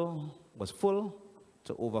was full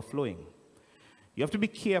to overflowing. You have to be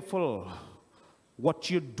careful what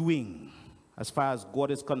you're doing as far as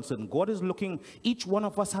God is concerned. God is looking, each one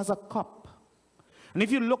of us has a cup. And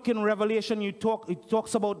if you look in Revelation, it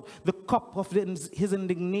talks about the cup of his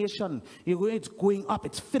indignation. It's going up,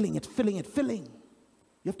 it's filling. You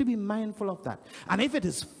have to be mindful of that. And if it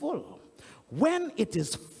is full, when it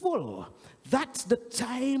is full, that's the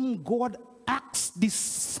time God acts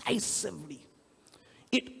decisively.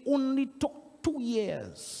 It only took 2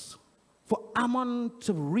 years for Ammon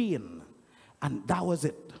to reign, and that was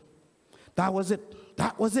it. That was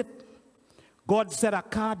it. God said, I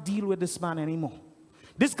can't deal with this man anymore.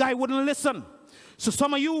 This guy wouldn't listen. So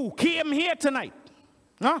some of you came here tonight.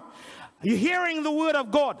 Huh? You're hearing the word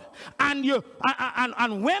of God. And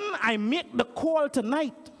when I make the call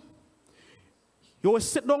tonight, you will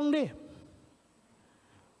sit down there.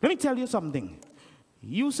 Let me tell you something.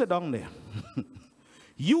 You sit down there.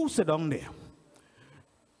 You sit down there.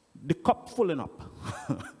 The cup filling up.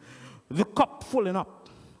 The cup filling up.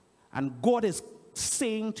 And God is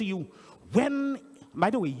saying to you, when, by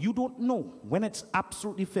the way, you don't know when it's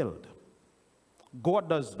absolutely filled. God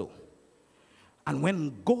does though. And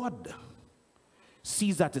when God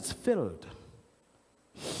sees that it's filled,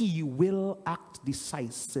 he will act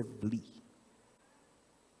decisively.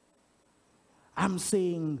 I'm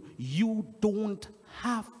saying you don't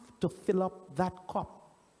have to fill up that cup.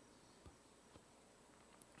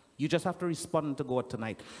 You just have to respond to God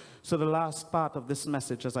tonight. So the last part of this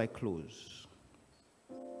message as I close.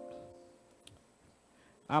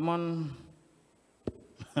 Ammon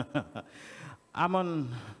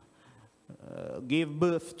gave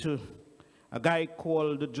birth to a guy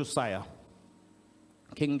called Josiah,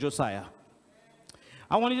 King Josiah.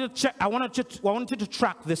 I want you to check. I want you to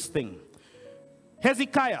track this thing.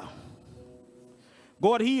 Hezekiah,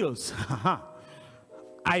 God heals.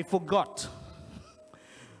 I forgot.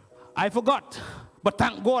 But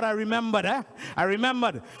thank God I remembered. I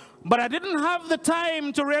remembered. But I didn't have the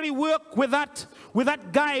time to really work with that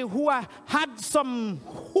guy who I had some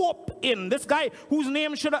hope in. This guy whose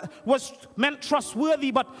name was meant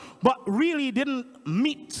trustworthy, but really didn't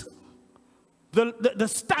meet the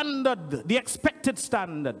standard, the expected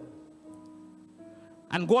standard.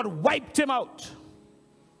 And God wiped him out.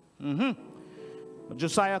 But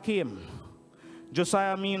Josiah came.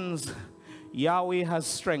 Josiah means Yahweh has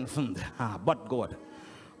strengthened. But God.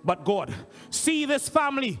 See this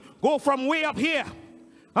family go from way up here.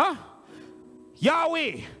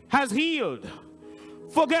 Yahweh has healed,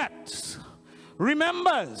 forgets,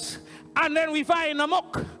 remembers, and then we find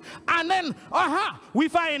Amok, and then we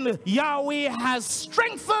find Yahweh has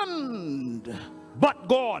strengthened. But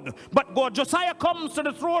God. Josiah comes to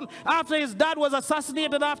the throne after his dad was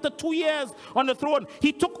assassinated after 2 years on the throne.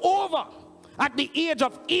 He took over at the age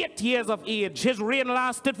of 8 years of age. His reign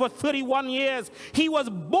lasted for 31 years. He was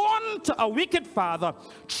born to a wicked father,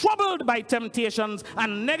 troubled by temptations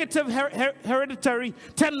and negative hereditary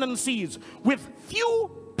tendencies, with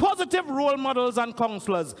few positive role models and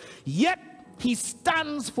counselors. Yet he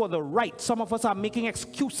stands for the right. Some of us are making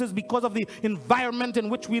excuses because of the environment in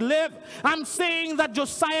which we live. I'm saying that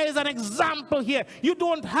Josiah is an example here. You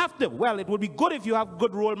don't have to. Well, it would be good if you have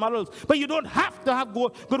good role models, but you don't have to have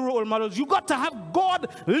good role models. You got to have God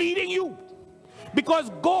leading you,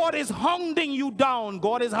 because God is hounding you down.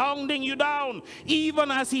 God is hounding you down.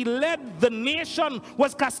 Even as he led, the nation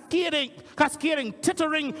was cascading,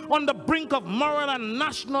 tittering on the brink of moral and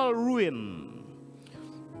national ruin.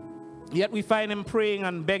 Yet we find him praying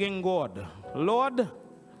and begging God, Lord,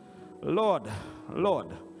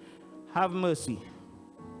 have mercy.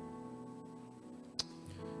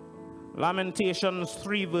 Lamentations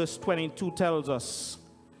 3 verse 22 tells us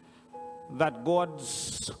that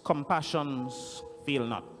God's compassions fail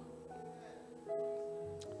not.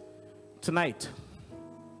 Tonight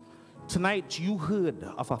you heard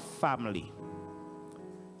of a family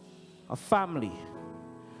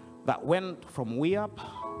that went from way up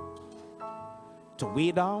to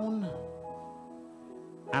way down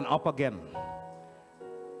and up again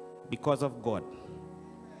because of God.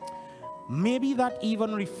 Maybe that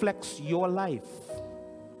even reflects your life.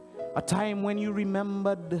 A time when you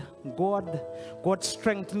remembered God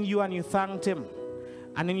strengthened you and you thanked him,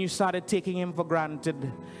 and then you started taking him for granted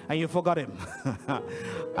and you forgot him.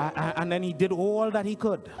 And then he did all that he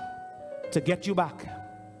could to get you back.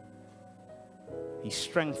 He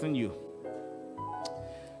strengthened you.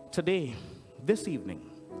 Today, this evening,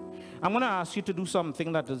 I'm going to ask you to do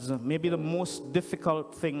something that is maybe the most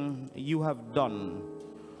difficult thing you have done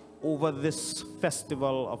over this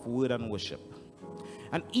festival of word and worship.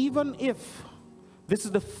 And even if this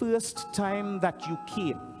is the first time that you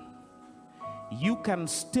came, you can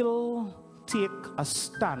still take a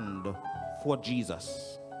stand for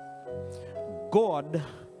Jesus. God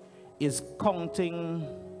is counting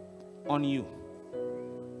on you.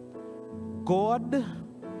 God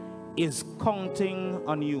is counting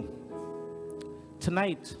on you.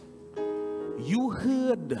 Tonight, you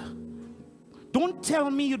heard. Don't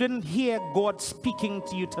tell me you didn't hear God speaking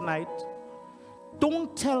to you tonight.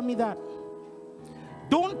 Don't tell me that.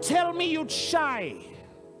 Don't tell me you'd shy.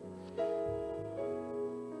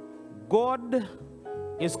 God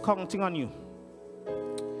is counting on you.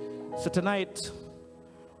 So tonight,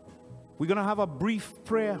 we're going to have a brief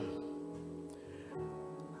prayer.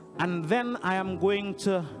 And then I am going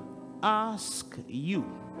to ask you.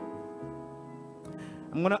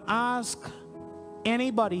 I'm going to ask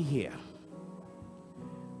anybody here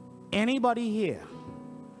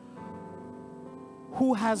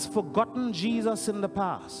who has forgotten Jesus in the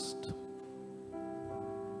past.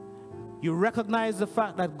 You recognize the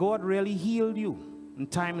fact that God really healed you in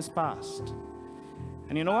times past.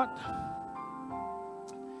 And you know what?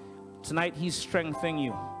 Tonight He's strengthening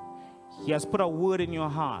you. He has put a word in your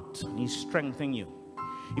heart. And He's strengthening you.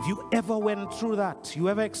 If you ever went through that, you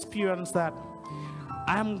ever experienced that,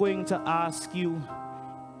 I'm going to ask you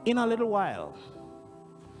in a little while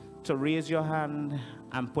to raise your hand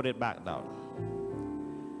and put it back down.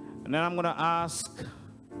 And then I'm going to ask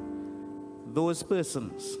those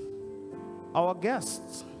persons, our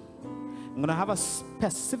guests, I'm going to have a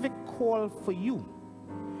specific call for you.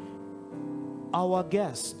 Our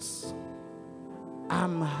guests,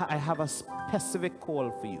 I have a specific call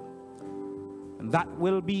for you. And that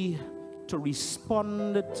will be to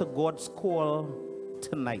respond to God's call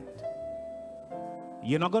tonight.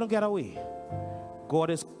 You're not going to get away. God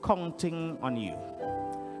is counting on you.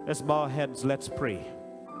 Let's bow our heads. Let's pray.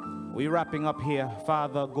 We're wrapping up here.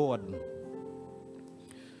 Father God,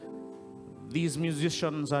 these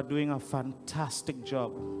musicians are doing a fantastic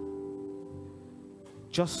job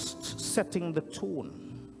just setting the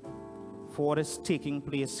tone for what is taking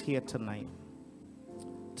place here tonight.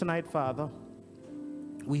 Tonight, Father,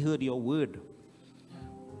 we heard your word.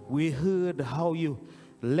 We heard how you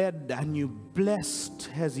led and you blessed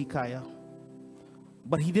Hezekiah.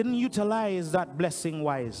 But he didn't utilize that blessing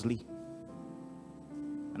wisely.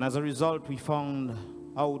 And as a result, we found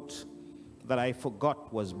out that I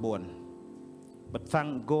forgot was born. But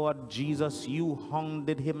thank God, Jesus, you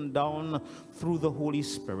hounded him down through the Holy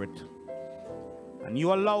Spirit. And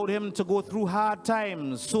you allowed him to go through hard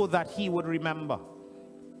times so that he would remember.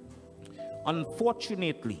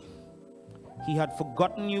 Unfortunately, he had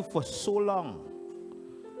forgotten you for so long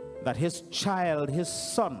that his child, his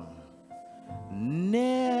son,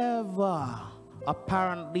 never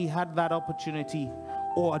apparently had that opportunity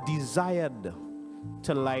or desired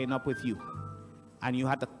to line up with you. And you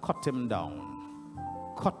had to cut him down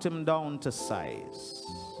to size.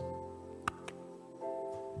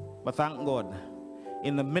 But thank God,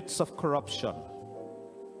 in the midst of corruption,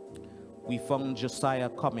 we found Josiah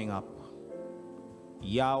coming up.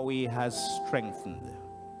 Yahweh has strengthened.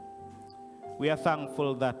 We are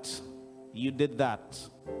thankful that you did that.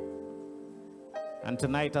 And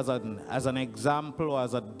tonight, as an example or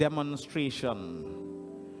as a demonstration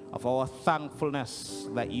of our thankfulness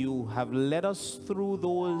that you have led us through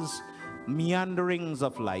those meanderings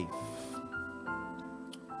of life.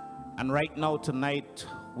 And right now, tonight,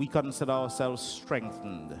 we consider ourselves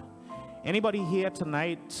strengthened. Anybody here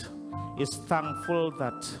tonight is thankful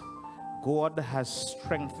that God has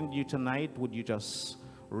strengthened you tonight? Would you just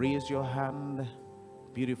raise your hand?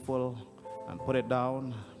 Beautiful. And put it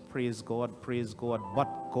down. Praise God,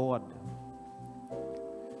 but God.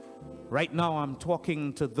 Right now, I'm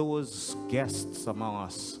talking to those guests among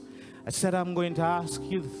us. I said I'm going to ask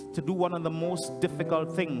you to do one of the most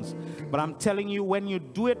difficult things. But I'm telling you, when you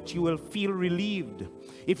do it, you will feel relieved.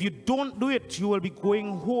 If you don't do it, you will be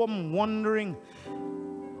going home wondering,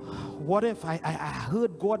 what if I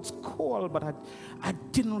heard God's call, but I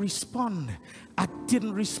didn't respond. I did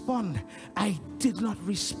not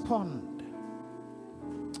respond.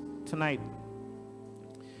 Tonight,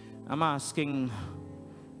 I'm asking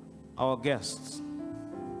our guests,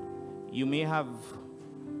 you may have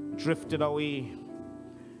drifted away.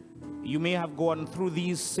 You may have gone through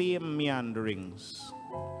these same meanderings.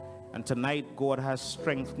 And tonight, God has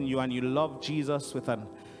strengthened you, and you love Jesus with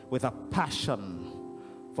a passion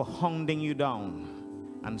for hounding you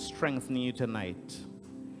down and strengthening you tonight.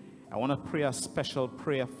 I want to pray a special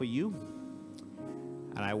prayer for you.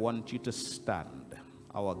 And I want you to stand,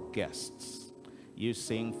 our guests. You're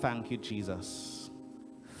saying, thank you, Jesus.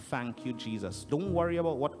 Thank you, Jesus. Don't worry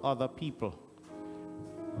about what other people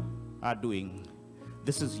are doing.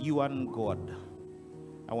 This is you and God.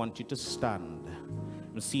 I want you to stand.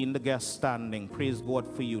 I'm seeing the guests standing. Praise God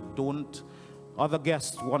for you. Don't other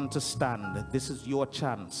guests want to stand. This is your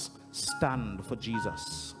chance. Stand for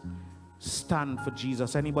Jesus. Stand for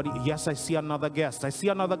Jesus. Anybody? Yes, I see another guest. I see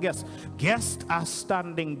another guest. Guests are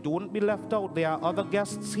standing. Don't be left out. There are other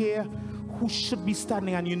guests here who should be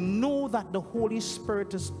standing, and you know that the Holy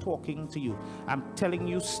Spirit is talking to you. I'm telling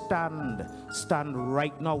you, stand. Stand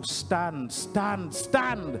right now. Stand, stand,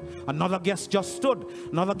 stand. Another guest just stood.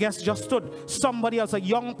 Another guest just stood. Somebody else, a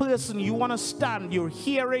young person, you want to stand. You're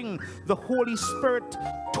hearing the Holy Spirit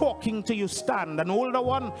talking to you. Stand. An older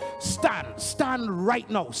one, stand. Stand right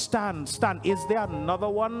now. Stand, stand. Is there another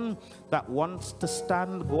one that wants to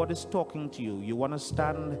stand? God is talking to you. You want to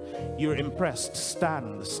stand? You're impressed.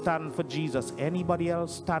 Stand. Stand for Jesus. Anybody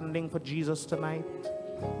else standing for Jesus tonight?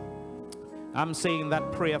 I'm saying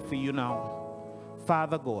that prayer for you now.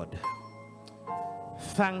 Father God,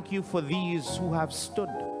 thank you for these who have stood,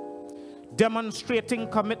 demonstrating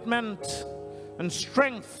commitment and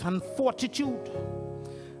strength and fortitude.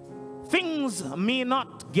 Things may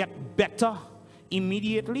not get better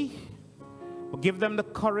immediately, but give them the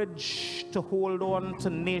courage to hold on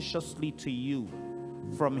tenaciously to you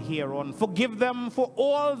from here on. Forgive them for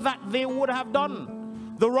all that they would have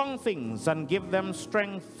done, the wrong things, and give them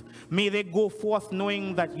strength. May they go forth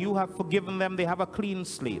knowing that you have forgiven them. They have a clean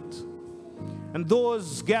slate. And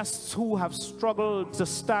those guests who have struggled to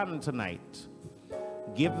stand tonight,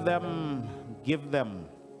 give them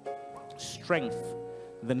strength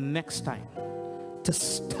the next time to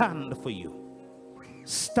stand for you.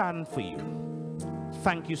 Stand for you.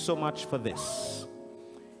 Thank you so much for this.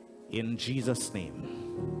 In Jesus'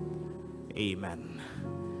 name, amen.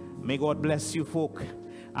 May God bless you, folk.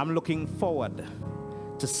 I'm looking forward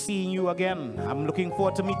to seeing you again. I'm looking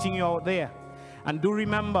forward to meeting you out there. And do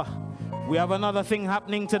remember, we have another thing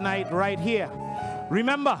happening tonight right here.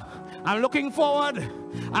 Remember, I'm looking forward.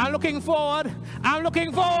 I'm looking forward. I'm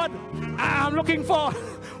looking forward. I'm looking forward.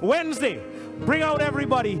 Wednesday, bring out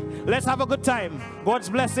everybody. Let's have a good time. God's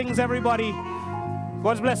blessings, everybody.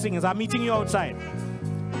 God's blessings. I'm meeting you outside.